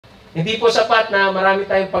Hindi po sapat na marami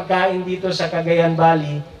tayong pagkain dito sa Cagayan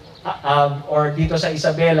Valley or dito sa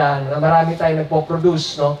Isabela na marami tayong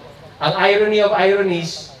nagpo-produce, no? Ang irony of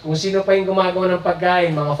ironies, kung sino pa yung gumagawa ng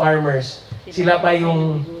pagkain, mga farmers, sila pa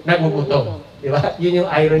yung nagugutom. Di ba? Yun yung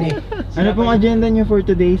irony. Ano pong agenda niyo for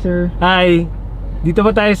today, sir? Hi! Dito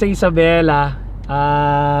pa tayo sa Isabela.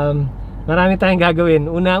 Marami tayong gagawin.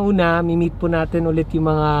 Una-una, mi-meet po natin ulit yung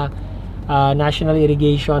mga National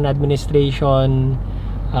Irrigation Administration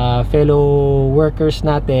fellow workers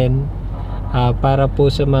natin para po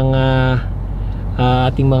sa mga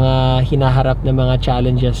ating mga hinaharap na mga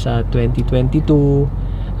challenges sa 2022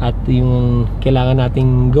 at yung kailangan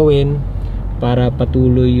nating gawin para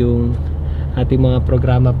patuloy yung ating mga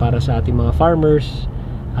programa para sa ating mga farmers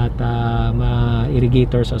at mga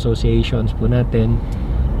irrigators associations po natin,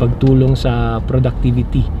 pagtulong sa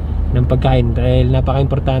productivity ng pagkain dahil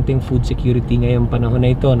napaka-importante yung food security ngayong panahon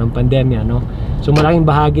na ito ng pandemya, no? So malaking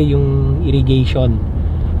bahagi yung irrigation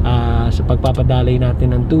sa pagpapadalay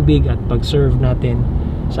natin ng tubig at pag-serve natin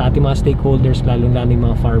sa ating mga stakeholders, lalong-lalo yung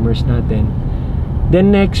mga farmers natin.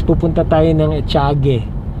 Then next, pupunta tayo ng Echague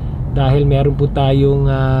dahil meron po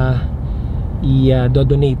tayong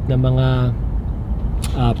i-donate na mga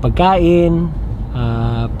pagkain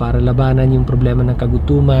para labanan yung problema ng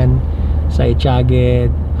kagutuman sa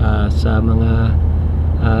Echague, sa mga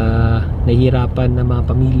nahihirapan na mga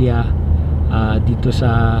pamilya dito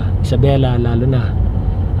sa Isabela lalo na.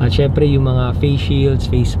 At syempre yung mga face shields,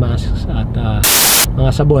 face masks at mga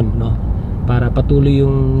sabon, no? Para patuloy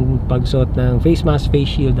yung pagsuot ng face mask, face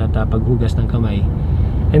shield at paghugas ng kamay.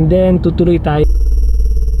 And then tutuloy tayo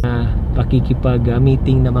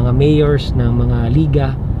pakikipag-meeting ng mga mayors ng mga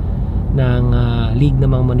liga ng League ng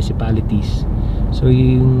mga Municipalities. So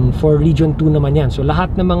yung for Region 2 naman yan. So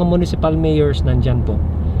lahat ng mga municipal mayors nandyan po.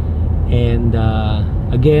 And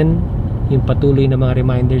again, yung patuloy na mga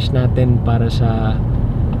reminders natin para sa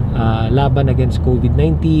laban against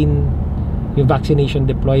COVID-19, yung vaccination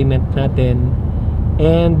deployment natin,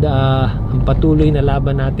 and ang patuloy na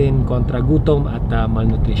laban natin kontra gutom at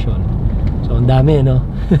malnutrition. So ang dami, no?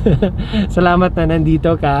 Salamat na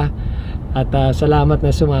nandito ka at salamat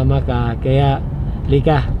na sumama ka. Kaya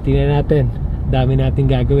lika, tingnan natin, dami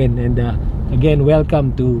natin gagawin. And again,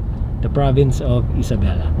 welcome to the province of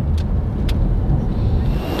Isabela.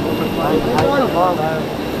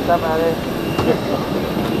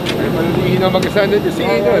 Hindi na mag-asanda dyan si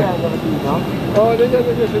Ilan. Oo, dyan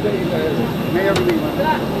sa Ilan. Mayor Lima.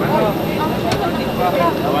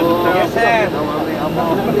 Yes, sir.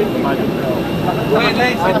 Wait,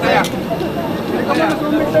 nice. Kaya.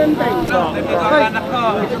 Anak ko,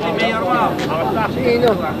 si Mayor mo. Si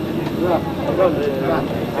Ino.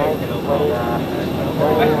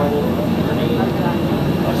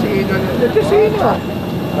 Si Ino. Si Ino.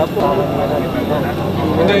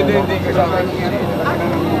 Hindi kasama niya.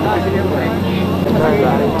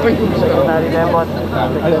 Secretary Lemon.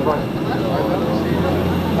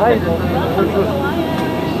 Ay,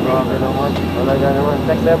 grabe naman. Talaga naman.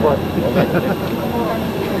 Tech Lemon.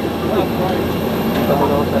 Ito mo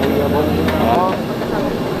na sa iya mo.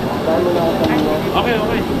 Okay.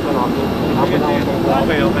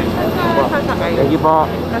 Thank you po.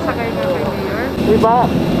 Nasakay ka kay Mayor? Diba?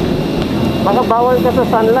 Baka bawal ka sa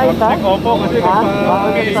sunlight, ha? Opo, kasi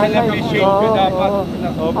appreciate ko dapat.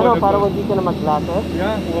 Ano, para hindi ka na mag-glasses?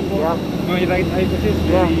 Yeah, opo. Yeah. May right eye kasi.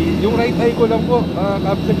 Yeah. Yung right eye ko lang po,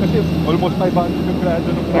 absent kasi almost 500 yung grado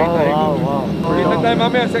ng right eye ko. Wow. Kita tayo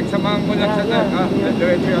mamaya, samahan ko lang sa tayo.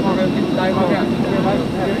 Diretso yung ako tayo mamaya.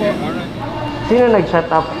 Sino nag-set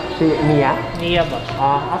up? Si Mia? Mia ba?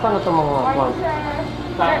 Asan na itong mga kwan?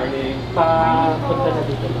 Papunta na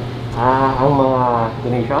dito. Ang mga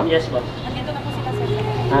donation? Yes, boss.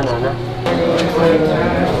 Ano?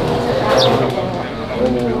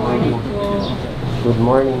 Good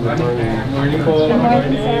morning. Morning po. Morning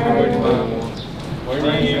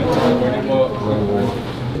po.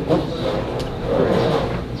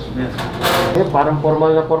 Parang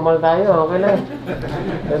formal tayo. Okay lang.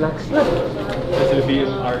 Relax lang. This will be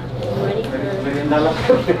art. Merienda lang.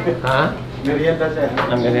 Ha? Merienda, sir.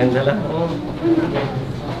 Merienda lang.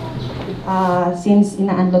 Since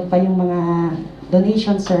ina-unload pa yung mga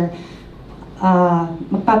donations, sir,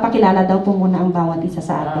 magpapakilala daw po muna ang bawat isa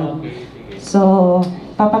sa atin. So,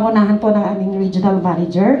 papangunahan po ng aming regional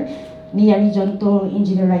manager, NIA Region 2,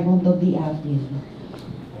 Engineer Raimundo B. Alvin.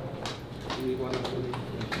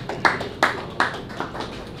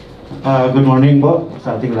 Good morning po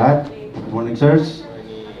sa ating lahat. Good morning, sirs.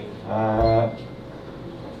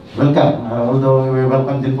 Welcome. Although we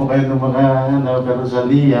welcome din po kayo ng mga pero sa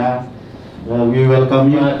LIA, We welcome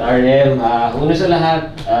you. At RM, una sa lahat,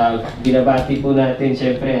 binabati po natin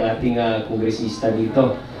siyempre ang ating kongresista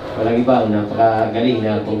dito. Walang iba, ang napakagaling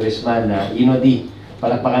na congressman na Inodi.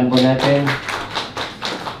 Palakpakan po natin.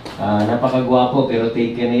 Napakagwapo pero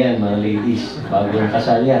taken na yan mga ladies. Bagong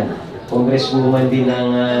kasal yan. Congresswoman din ang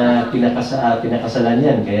pinakasalan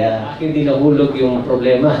yan. Kaya hindi nahulog yung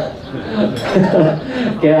problema.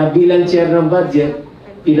 Kaya bilang chair ng budget,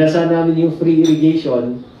 pinasa namin yung free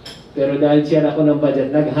irrigation. Pero dahil chair ako ng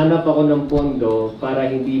budget, naghanap ako ng pondo para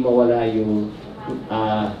hindi mawala yung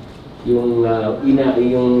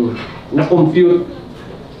na-compute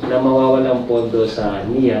na mawawalang pondo sa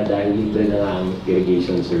NIA dahil libre na ang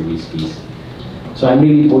irrigation service fees. So I'm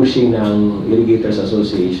really pushing ng Irrigators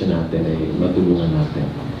Association natin ay matulungan natin.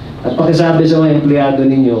 At pakisabi sa mga empleyado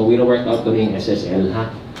ninyo, wino-work out ko ng SSL, ha?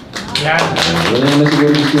 Yan! Wala naman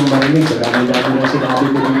siguro yung marinig. Kaya dati na sinabi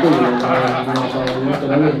ko dito,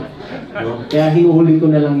 kaya hinuhuli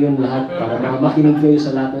ko na lang yun lahat para makinig kayo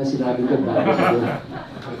sa lahat ng sinabi ko.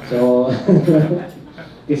 So,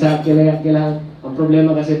 kailangan, ang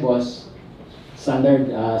problema kasi boss,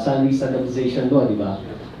 salary standardization doon, di ba?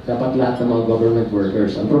 Dapat lahat ng mga government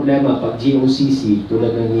workers. Ang problema, pag GOCC,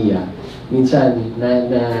 tulad ng NIA, minsan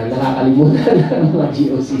nakakalimutan ng mga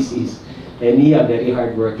GOCCs. Eh, NIA, very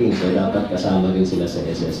hardworking, so dapat kasama rin sila sa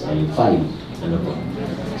SSL 5. Ano po?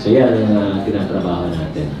 So yan ang tinatrabaho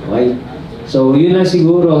natin. Okay? So yun lang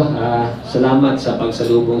siguro. Salamat sa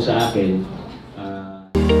pagsalubong sa akin.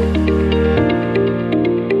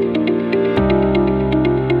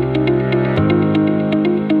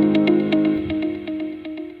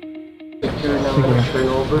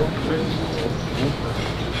 Turnover.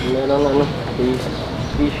 Meron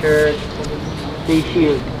t-shirt, face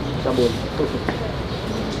shield, sabon.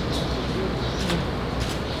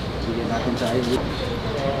 Bigyan natin sa ID.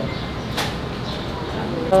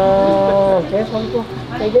 Kaya sabi ko,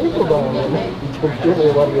 ay ganito ba?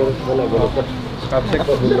 Yung warriors mo na gano'n. Capsec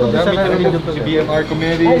po. Gamit na rin si BMR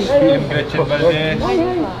Comeris, BM Gretchen Valdez,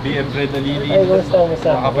 BM Fred Alili.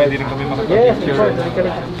 Baka pwede rin kami makapag-picture.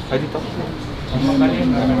 Ay, dito.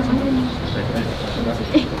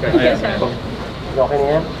 Okay na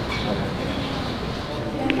yan?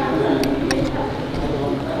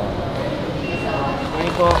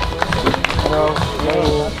 Ano po?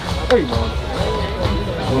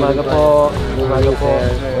 Umaga po. Umaga po.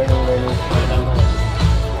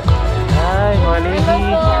 Hi, mga ladies.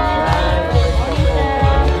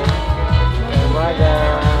 Umaga.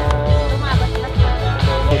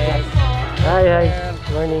 Hi.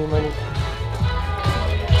 Morning.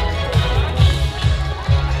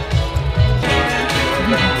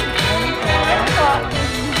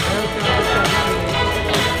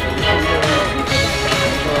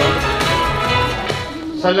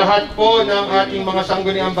 Sa lahat po ng ating mga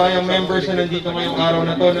sangguniang bayang members na nandito ngayong araw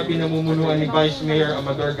na to na pinamumunuan ni Vice Mayor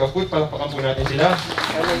Amador Gaput, palakpakan po natin sila.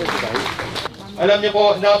 Alam niyo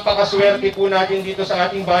po, napakaswerte po natin dito sa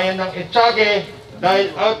ating bayan ng Echague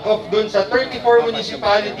dahil out of dun sa 34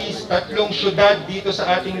 municipalities, 3 syudad dito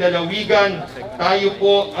sa ating lalawigan, tayo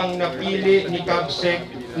po ang napili ni Kabsec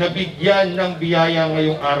na bigyan ng biyaya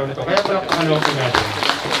ngayong araw na to. Kaya palakpakan po natin.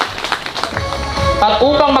 At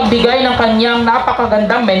upang magbigay ng kanyang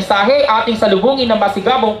napakagandang mensahe, ating salubungin ng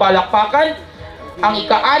masigabong palakpakan ang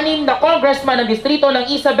ika-6 na congressman ng distrito ng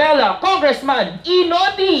Isabela, Congressman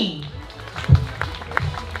Inodi.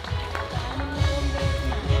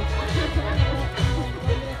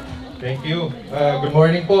 Thank you. Good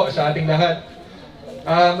morning po sa ating lahat.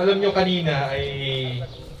 Alam nyo kanina ay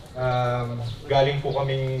galing po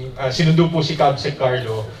kaming, sinundo po si Kabsec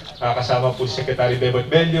Karlo, kasama po si Secretary Bebot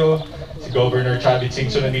Bello, si Governor Chavit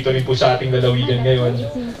Singson, nandito rin po sa ating lalawigan ngayon,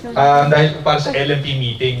 dahil po para sa LMP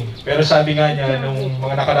meeting. Pero sabi nga niya, nung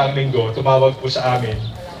mga nakaraang linggo, tumawag po sa amin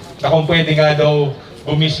na kung pwede nga daw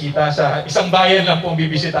bumisita sa isang bayan lang pong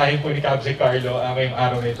bibisitahin po ni Kabsec Karlo ngayong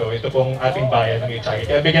araw na ito. Ito pong ating bayan ng Echague.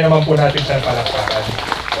 Kaya bigyan naman po natin sa palakpakan.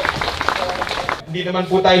 Hindi naman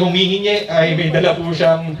po tayo humihingi, ay may dala po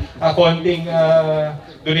siyang konting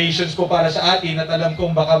donations po para sa atin at alam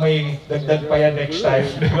kong baka may dagdag pa yan next time.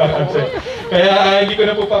 Kaya hindi ko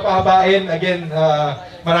na po papahabain. Again,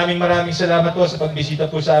 maraming salamat po sa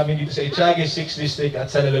pagbisita po sa amin dito sa Echague, 6th District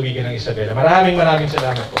at sa lalawigan ng Isabela. Maraming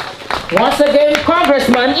salamat po. Once again,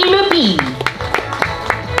 Congressman LMP.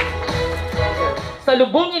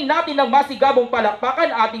 Salubungin natin ng masigabong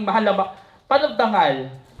palakpakan ating mahal na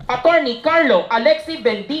panagdangal, Attorney Karlo Alexi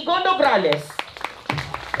Bendigo Nograles.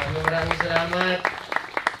 Maraming salamat.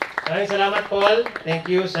 Maraming salamat, Paul.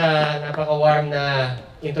 Thank you sa napaka-warm na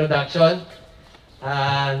introduction.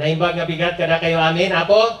 Naimbag na bigat kada kayo amin.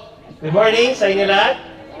 Apo, good morning sa inyo lahat.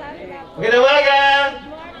 Magandang umaga!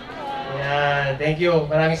 Yan, thank you.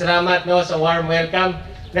 Maraming salamat no, sa warm welcome.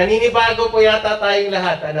 Naninibago po yata tayong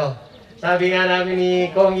lahat. Ano? Sabi nga namin ni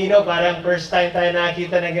Kong Ino, parang first time tayo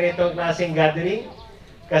nakakita ng ganitong klaseng gathering.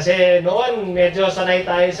 Kasi noon, medyo sanay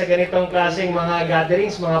tayo sa ganitong klaseng mga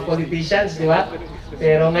gatherings, mga politicians, di ba?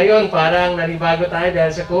 Pero ngayon, parang nanibago tayo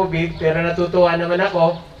dahil sa COVID. Pero natutuwa naman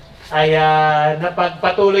ako ay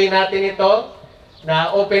napagpatuloy natin ito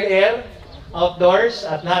na open air, outdoors,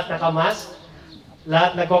 at lahat nakamask.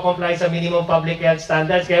 Lahat nagko-comply sa minimum public health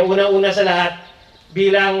standards. Kaya unang-una sa lahat,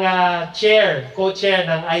 bilang co-chair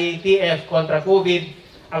ng IATF kontra COVID,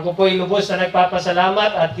 ako po'y lubos na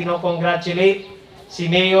nagpapasalamat at kinocongratulate si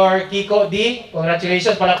Mayor Kiko D.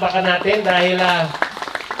 Congratulations, palakpakan natin dahil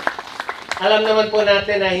alam naman po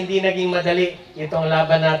natin na hindi naging madali itong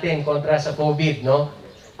laban natin kontra sa COVID, no?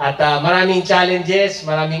 At maraming challenges,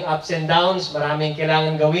 maraming ups and downs, maraming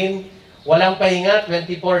kailangan gawin. Walang pahinga,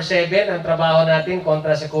 24/7 ang trabaho natin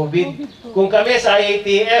kontra sa COVID. Kung kami sa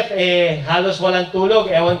IATF, halos walang tulog,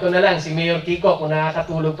 ewan ko na lang si Mayor Kiko kung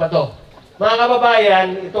nakakatulog pa to. Mga kababayan,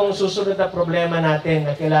 itong susunod na problema natin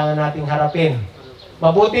na kailangan nating harapin.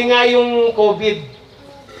 Mabuti nga yung COVID,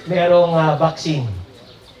 merong vaccine.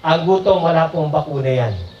 Ang gutom, wala pong bakuna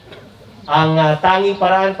yan. Ang tanging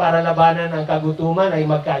paraan para labanan ang kagutuman ay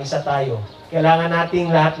magkaisa tayo. Kailangan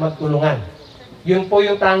nating lahat magtulungan. Yun po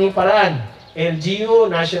yung tanging paraan. LGU,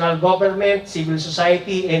 National Government, Civil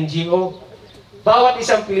Society, NGO, bawat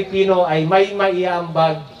isang Pilipino ay may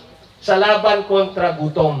maiambag sa laban kontra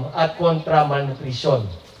gutom at kontra malnutrition.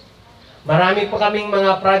 Marami pa kaming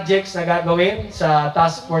mga projects na gagawin sa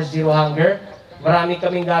Task Force Zero Hunger. Marami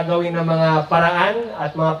kaming gagawin ng mga paraan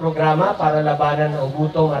at mga programa para labanan ang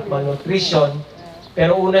gutom at malnutrition.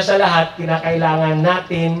 Pero una sa lahat, kinakailangan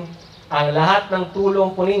natin ang lahat ng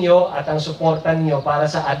tulong po ninyo at ang suporta ninyo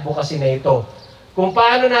para sa advocacy na ito. Kung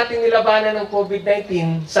paano natin nilabanan ng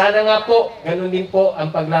COVID-19, sana nga po, ganun din po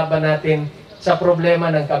ang paglaban natin sa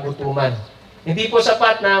problema ng kagutuman. Hindi po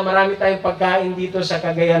sapat na marami tayong pagkain dito sa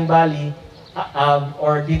Cagayan Valley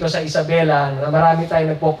or dito sa Isabela na marami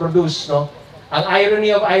tayong nagpo-produce, no? Ang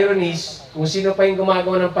irony of ironies, kung sino pa yung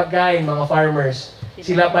gumagawa ng pagkain, mga farmers,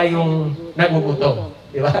 sila pa yung nagugutom.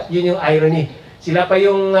 Di ba? Yun yung irony. Sila pa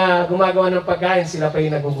yung gumagawa ng pagkain, sila pa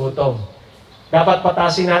yung nagugutom. Dapat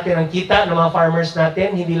patasin natin ang kita ng mga farmers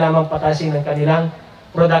natin, hindi lamang patasin ang kanilang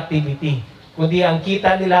productivity, kundi ang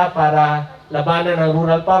kita nila para labanan ang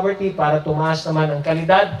rural poverty, para tumaas naman ang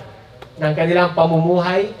kalidad ng kanilang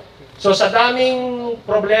pamumuhay. So sa daming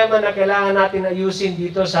problema na kailangan natin ayusin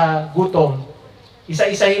dito sa gutom,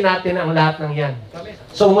 isa-isahin natin ang lahat ng yan.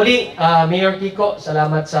 So muli, Mayor Kiko,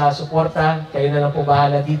 salamat sa suporta. Kayo na lang po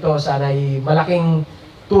bahala dito. Sana ay malaking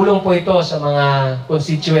tulong po ito sa mga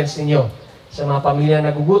constituents ninyo, sa mga pamilya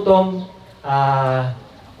na nagugutom.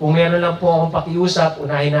 Kung meron lang po akong pakiusap,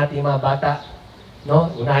 unahin natin yung mga bata.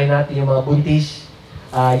 No? Unahin natin yung mga buntis.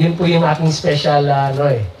 Yun po yung aking special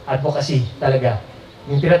advocacy talaga.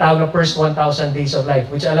 Yung tinatawag na first 1,000 days of life,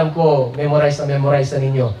 which alam ko, memorize na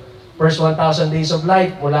ninyo. First 1,000 days of life,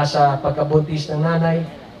 mula sa pagkabuntis ng nanay,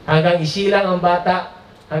 hanggang isilang ang bata,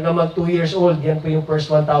 hanggang mag 2 years old, yan po yung first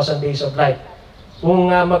 1,000 days of life. Kung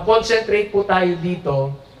mag-concentrate po tayo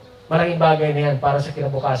dito, malaking bagay na yan para sa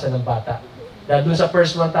kinabukasan ng bata. Dahil dun sa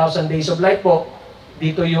first 1,000 days of life po,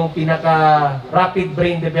 dito yung pinaka-rapid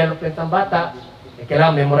brain development ng bata.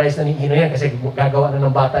 Kailangan memorize na ni Ino yan kasi gagawa na ng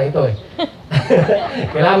bata ito eh.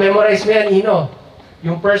 Kailangan memorize mo yan, Ino.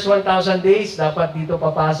 Yung first 1,000 days, dapat dito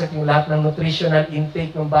papasok yung lahat ng nutritional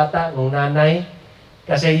intake ng bata, ng nanay.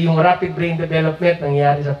 Kasi yung rapid brain development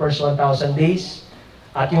nangyayari sa first 1,000 days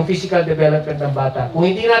at yung physical development ng bata. Kung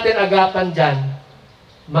hindi natin agapan dyan,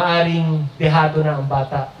 maaring dehado na ang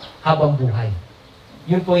bata habang buhay.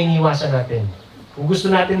 Yun po iniwasan natin. Kung gusto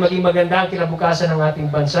natin maging maganda ang kinabukasan ng ating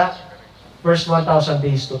bansa, first 1,000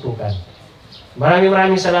 days tutukan.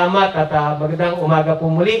 Maraming salamat at magandang umaga po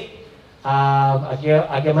muli.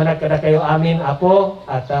 Agyamanag kada kayo amin, apo,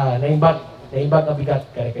 at naimbag na bigat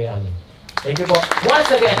kada kayo amin. Thank you po.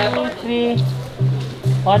 Once again, 2, 3.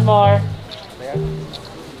 One more.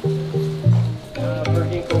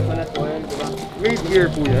 Virgin coconut oil, diba? Made here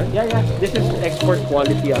po yan? Yeah. This is export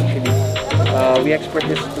quality actually. We export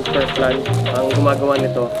this to Kirkland, ang gumagawa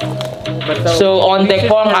nito. But, So, on deck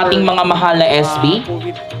po ang ating mga mahal na SB.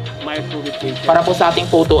 Mild COVID patient. Para po sa ating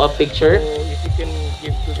photo of picture. So, if you can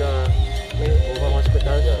give to the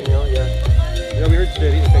hospitals, you know, yeah. Yeah, we heard it's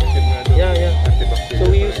very effective nga daw. Yeah. Antibacterial. So,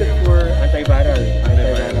 we use it for antiviral.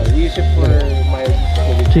 We use it for mild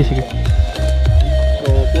COVID. Sige. So,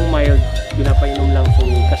 kung mild, pinapainom lang so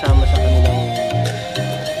kasama sa kanilang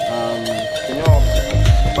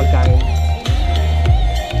pagkain.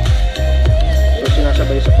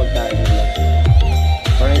 sabay sa pagkain nila.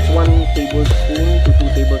 Parang it's 1 tablespoon to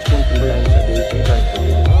 2 tablespoon 3 times a day. 3 times a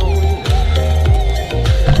day.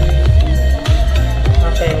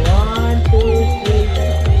 Okay, 1, 2,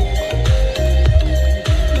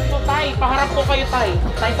 3. So, Tay, paharap po kayo, Tay.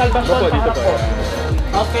 Tay Salvacion, paharap po.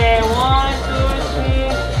 Okay, 1, 2,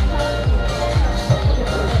 3.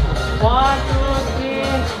 1,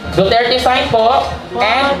 2, 3. Duterte sign po.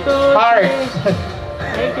 And heart.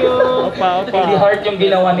 Thank you. Opa. Hindi heart yung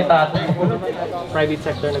ginawa ni Tato. Private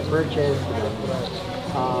sector nag-purchase.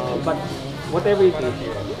 But whatever it is,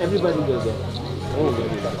 everybody will get.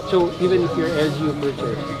 So even if your LGU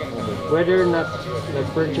purchase, whether or not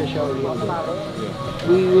nag-purchase siya or not,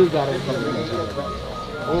 we will guarantee it.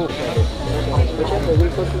 Okay. But syempre,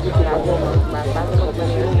 we'll contribute to that.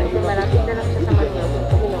 Malapit na lang siya sa Manila.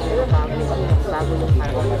 Bago yung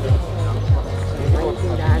parang may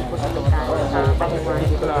tindahan po sa pagkain sa pangunan.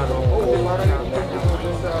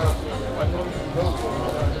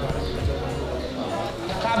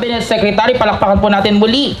 Cabinet Secretary, palakpakan po natin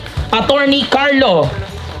muli. Attorney Karlo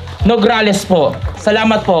Nograles po.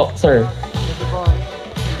 Salamat po, sir.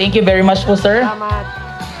 Thank you very much po, sir. Salamat.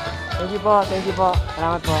 Thank you po.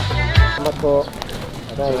 Salamat po. Salamat po.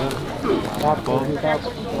 Okay. Salamat po. Salamat.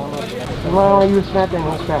 Yung mga use natin,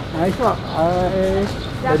 basta. Ayos po.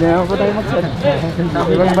 Pwede naman po tayo mag-set.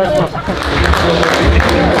 Ibang bus po.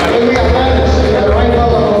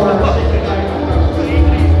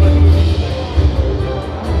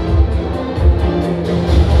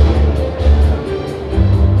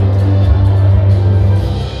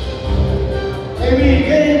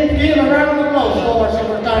 Give a round of applause for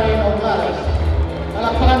Secretary Nograles.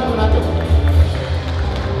 Palakpakan po natin.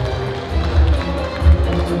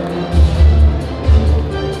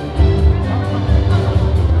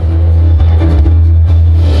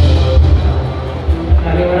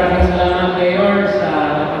 Maraming salamat, Mayor, sa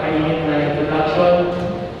napakainit na introduction.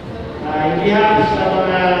 In behalf sa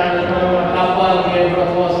mga kapwa miyembro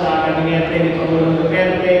po sa kabinete ni Pangulong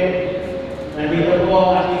Duterte, nandito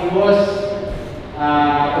po ating boss,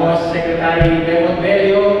 Boss Secretary Bebot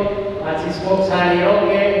Bello at si Spokesman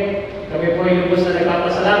Echague. Kami po ay lubos na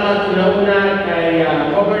nagpapasalamat una-una kay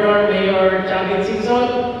Governor Mayor Chamit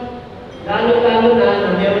Singson. Lalo-lalo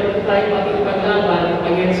na meron po tayo pating paglaban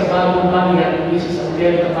pagyan sa bagong banyan, Mrs.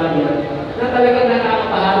 Delta Banyan, na talagang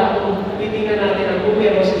nakakapaharap kung titingnan natin ang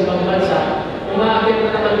numero sa ibang bansa. Umaakit na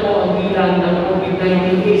naman po ang bilang ng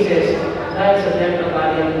COVID-19 cases dahil sa Delta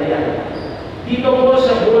Banyan na yan. Dito po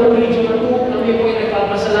sa Buong Region 2, kami po ay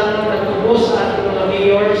nagpapasalamat ng tubos sa ating mga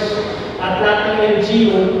mayors at lahat ng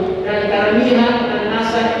LGU dahil karamihan na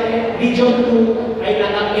nasa Region 2 ay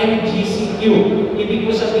naka-MGCQ. Ibig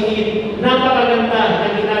po sabihin, napakaganda na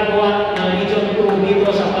ginagawa ng Region 2 dito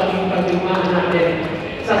sa pagiging-pagigmaan natin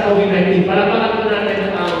sa COVID-19. Palakpakan po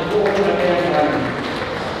natin ang buong Cagayan Valley.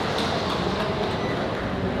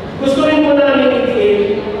 Gusto rin po namin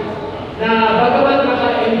itiin na bagamat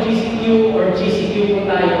maka-MGCQ or GCQ po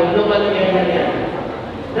tayo, ano man yan,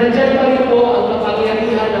 nandyan pa rin po ang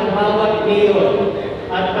kapangyarihan ng bawat mayor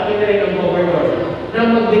at pati na rin ng governor na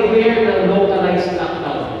mag-declare ng localized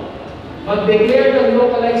lockdown. Mag-declare ng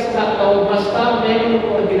localized lockdown basta mayroong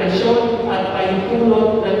koordinasyon at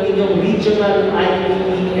pahintulot ng inyong regional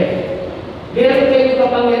IATF. Meron kayong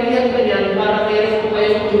kapangyarihan ganyan para meron po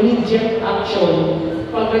kayong immediate action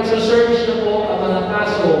pag nagsasearch na po ang mga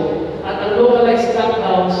kaso at ang localized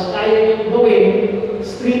lockdowns kaya yung gawin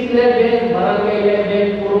street level, barangay level,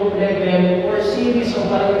 group level, or series of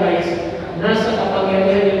barangays. Nasa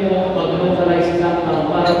kapangyarihan niyo po mag-localized lockdown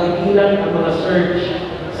para pigilan ang mga search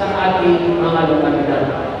sa ating mga lokalidad.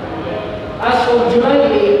 As of July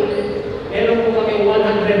 8, meron po kami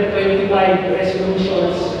 125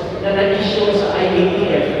 resolutions na na-issue sa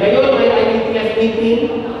IATF. Ngayon may IATF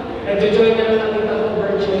meeting, nag-join na lang natin ito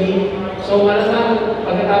virtually. So malamang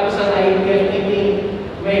pagkatapos ng IATF meeting,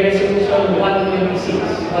 may resolution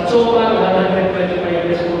 126. At so far, 125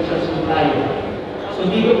 resolutions po tayo. So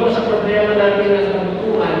dito po sa problema natin ng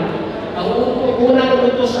kabutuhan, ang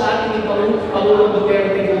unang utos sa ating Pangulong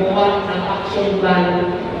Duterte gumawa ng action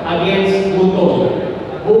plan against gutom.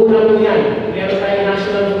 Buo na po yan. Meron tayong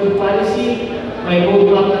national food policy, may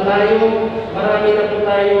roadmap na tayo, marami na po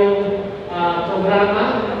tayong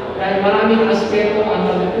programa, dahil maraming aspeto ang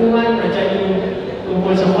kabutuhan, nandiyan yung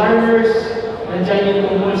tungkol sa farmers, nandiyan yung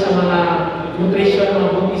tungkol sa mga nutrition ng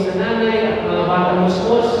mga buntis na nanay at mga bata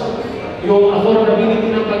muskos, yung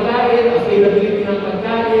affordability ng pagkain, availability ng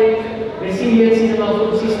pagkain, resiliency ng mga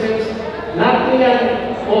food systems, lahat po yan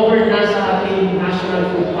covered na sa ating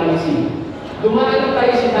national food policy. Dumaan na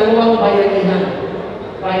tayo sa dalawang bayanihan.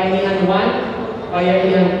 Bayanihan 1,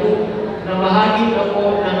 bayanihan 2, na namahagi na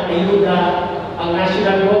po ng ayuda ang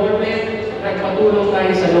national government, nagpatulong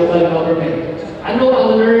tayo sa local government. Ano ang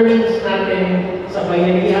learnings natin sa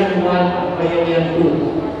Bayanihan 1 at Bayanihan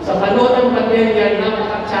 2? Sa panahon ng pandemya,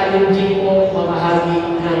 napaka-challenging po mamahagi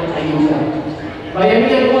ng ayuda.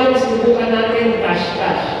 Bayanihan 1, sinubukan natin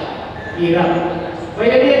cash-cash. Hirap.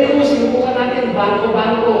 Bayanihan 2, sinubukan natin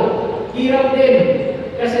banko-banko. Hirap din.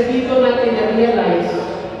 Kasi dito natin na-realize,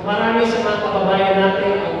 marami sa mga kababayan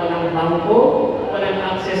natin ang walang bangko, walang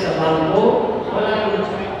access sa bangko, walang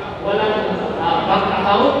bank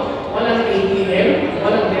account, walang ATM,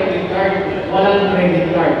 walang debit card, walang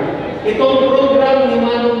credit card. Itong program ni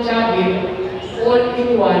Manong Echague,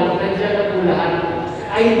 all-in-one, nandiyan na po lahat.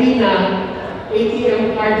 ID na,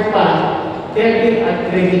 ATM card pa, debit at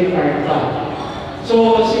credit card pa.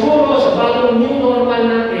 So siguro sa bagong new normal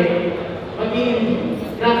natin, maging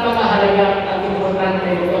napakahalaga at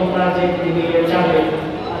importante itong project ni Mayor Echague.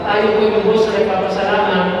 At tayo po lubos na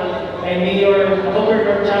nagpapasalamat kay Mayor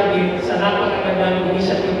Governor Echague sa napakagandang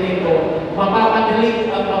initiative nito, mapapadali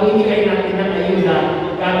ang pamimigay natin ng ayuda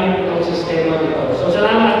gamit itong sistema nito. So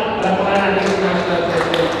salamat, palapakan natin sa National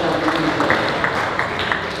President Echague.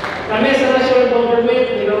 Kami sa national government,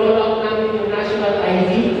 niro-roll out namin yung national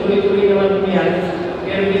ID, tuloy-tuloy naman po yan.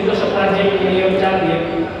 Pero dito sa project ni Mayor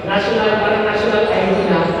Echague, parang national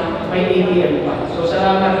ID na, may ATM pa. So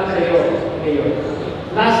salamat sa iyo, Mayor.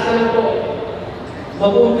 Last na po,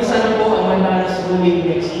 mag-uumpisa na po ang Mandalas ruling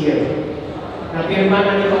next year. Napirma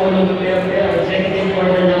na ni Pangulong Duterte ang Executive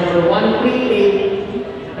Order number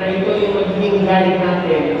 138 na ito yung magiging guide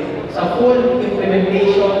natin sa full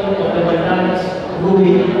implementation of the Mandalas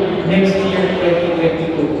ruling next year,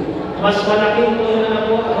 2022. Mas malaking tulong na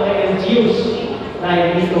po ang mga LGUs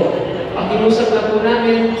dahil dito. Pakiusap na po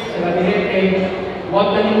namin sa gabinete,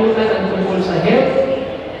 huwag kalimutan ang tungkol sa health,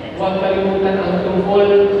 huwag kalimutan ang tungkol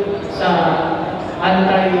sa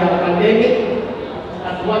anti-pandemic,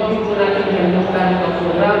 at huwag din po natin kalimutan ang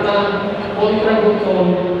programa kontra gutom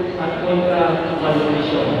at kontra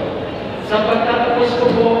malnutrition. Sa pagtatapos ko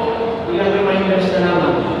po, ilang reminders na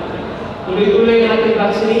naman. Tuloy-tuloy natin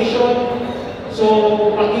vaccination, so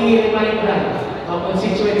paki-remind na ang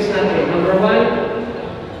constituents natin. Number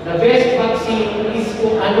 1, the best vaccine is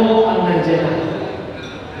kung ano ang nandiyan na.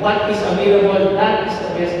 What is available, that is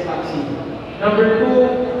the best vaccine. Number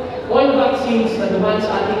 2, all vaccines na dumaan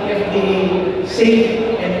sa ating FDA,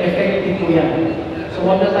 safe and effective po yan. So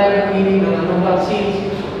huwag na tayo pili ng anong vaccines,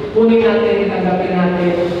 kunin natin, tanggapin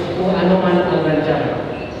natin kung ano man ang nandiyan.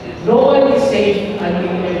 No one is safe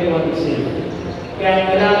until everyone is safe. Kaya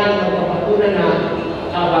kailangan magpapatunan na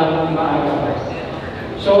habang maaga pa.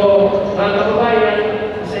 So, mga kababayan,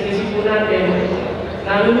 sa isip po natin,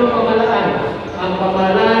 namin yung pamalaan. Ang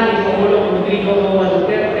pamalaan ni Pangulong Rodrigo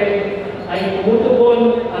Duterte ay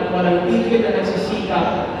tumutugon at walang tigil na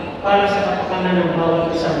nagsisikap para sa kapakanan ng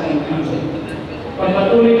bawat isang Pilipino.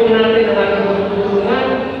 Pagpatuloy po natin ang ating magtutulungan,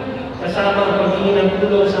 kasama ang paghingi ng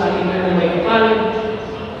tulong sa ating mga may kapal.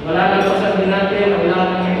 Malalagpasan din natin ang lahat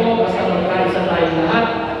ng ito basta magkaisa tayong lahat.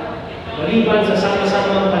 Maliban sa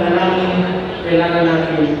sama-samang panalangin, kailangan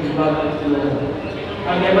natin magtulungan.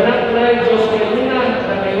 Ang yamanat na rin, Diyos kayo muna,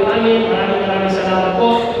 na kayo amin, maraming salamat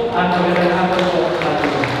po at magandang hapon po sa atin.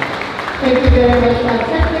 Thank you very much, ma'am.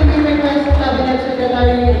 Second, we request Cabinet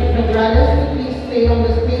Secretary Nograles to please stay on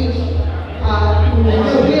the stage.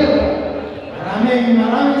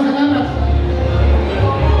 Maraming salamat.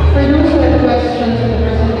 For those who have questions on the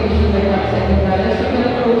presentation by Dr. Nograles, you can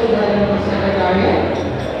approach the Secretary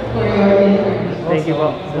for your interview. Thank you po.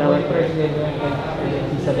 Salamat po.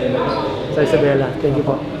 Isabela. Sa Isabela. Thank you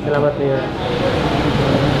po. Salamat, Mayor.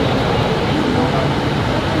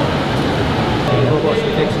 Thank you po.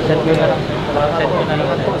 Send ko na lang. Send ko na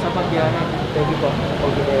lang po sa pagbiyahe. Thank you po.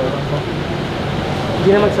 Thank you, Mayor.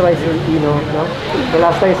 Hindi na magsabay si Ino, no? The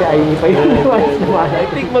last time si Aini pa yun. I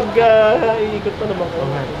think mag-iikot pa naman ko.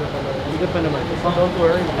 Ikot pa naman. Don't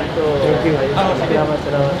worry. Thank you. Salamat.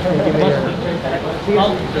 Thank you, Mayor.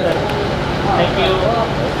 Thank you.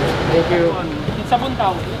 Thank you. Sabon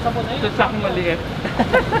tao. Sabon ay. Sa akin maliit.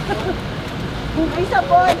 Ay,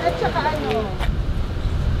 sabon at saka ano?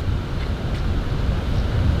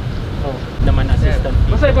 Oh, naman assistant.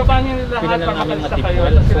 Basta ibaba niyo lahat para makalista kayo.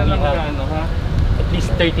 Sila lang ano, ha? At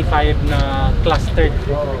least 35 na clustered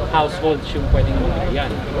households yung pwedeng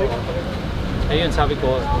magigyan. Ayun, sabi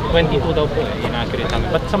ko, 22 daw po, inaccurate namin.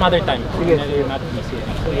 But some other time, not easy.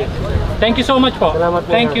 Thank you so much po.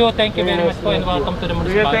 Thank you very much po and welcome to the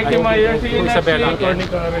municipality. Thank you, Mayor. See you next Isabela.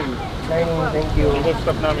 Thank you. Yung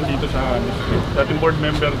staff namin dito sa district. Dating board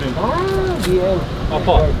member din. BL.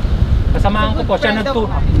 Opo. Kasamahan ko po, siya nagturo.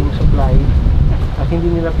 Supply. at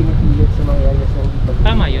hindi nila pinipilit sa mga areas na hindi pa.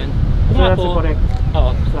 Tama yun. Kung So ako, that's correct.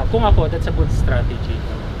 Oo, kung ako, that's a good strategy.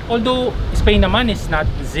 Although Spain naman is not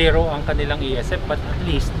zero ang kanilang ESF, but at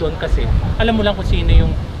least doon kasi alam mo lang kung sino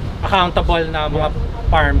yung accountable na mga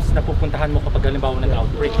farms na pupuntahan mo kapag halimbawa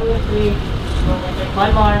nag-outbreak.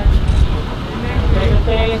 One more.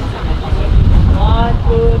 One,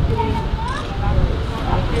 two, three.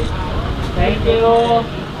 Thank you.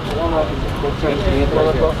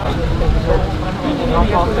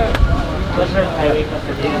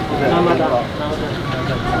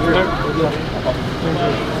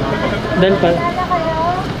 Dan pa.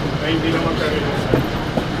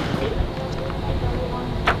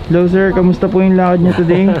 Hello sir, kamusta po yung lakad niyo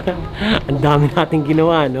today? Ang dami nating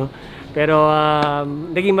ginawa, no? Pero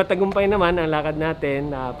naging matagumpay naman ang lakad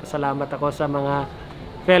natin. Pasalamat ako sa mga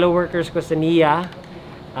fellow workers ko sa NIA.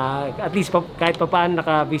 At least kahit pa paano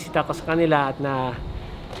nakabisita ko sa kanila at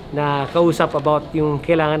na kausap about yung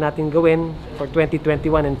kailangan natin gawin for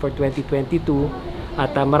 2021 and for 2022.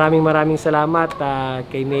 At maraming salamat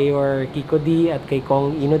kay Mayor Kiko D at kay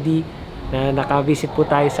Kong Ino D na nakavisit po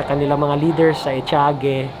tayo sa kanilang mga leaders sa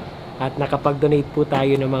Echague at nakapag-donate po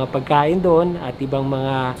tayo ng mga pagkain doon at ibang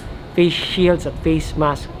mga face shields at face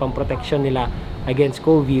mask pang protection nila against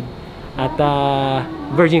COVID at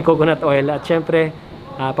virgin coconut oil. At syempre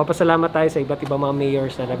papasalamat tayo sa iba't ibang mga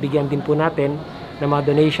mayors na nabigyan din po natin ng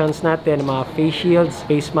mga donations natin, ng mga face shields,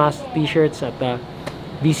 face mask, t-shirts at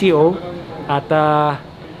BCO. At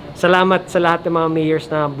salamat sa lahat ng mga mayors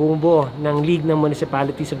na bumubuo ng League of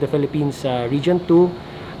Municipalities of the Philippines Region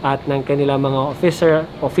 2 at ng kanilang mga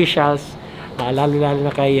officials, lalo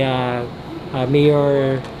na kay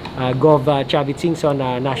Mayor Gov Chavit Singson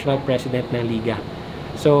na National President ng Liga.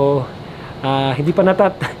 So hindi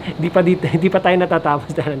pa tayo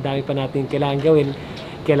natatapos dahil ang dami pa natin kailangan gawin.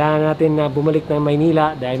 Kailangan natin na bumalik ng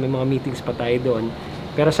Maynila dahil may mga meetings pa tayo doon.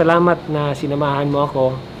 Pero salamat na sinamahan mo ako.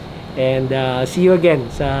 And see you again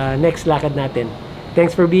sa next lakad natin.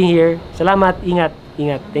 Thanks for being here. Salamat, ingat.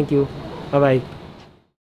 Thank you. Bye-bye.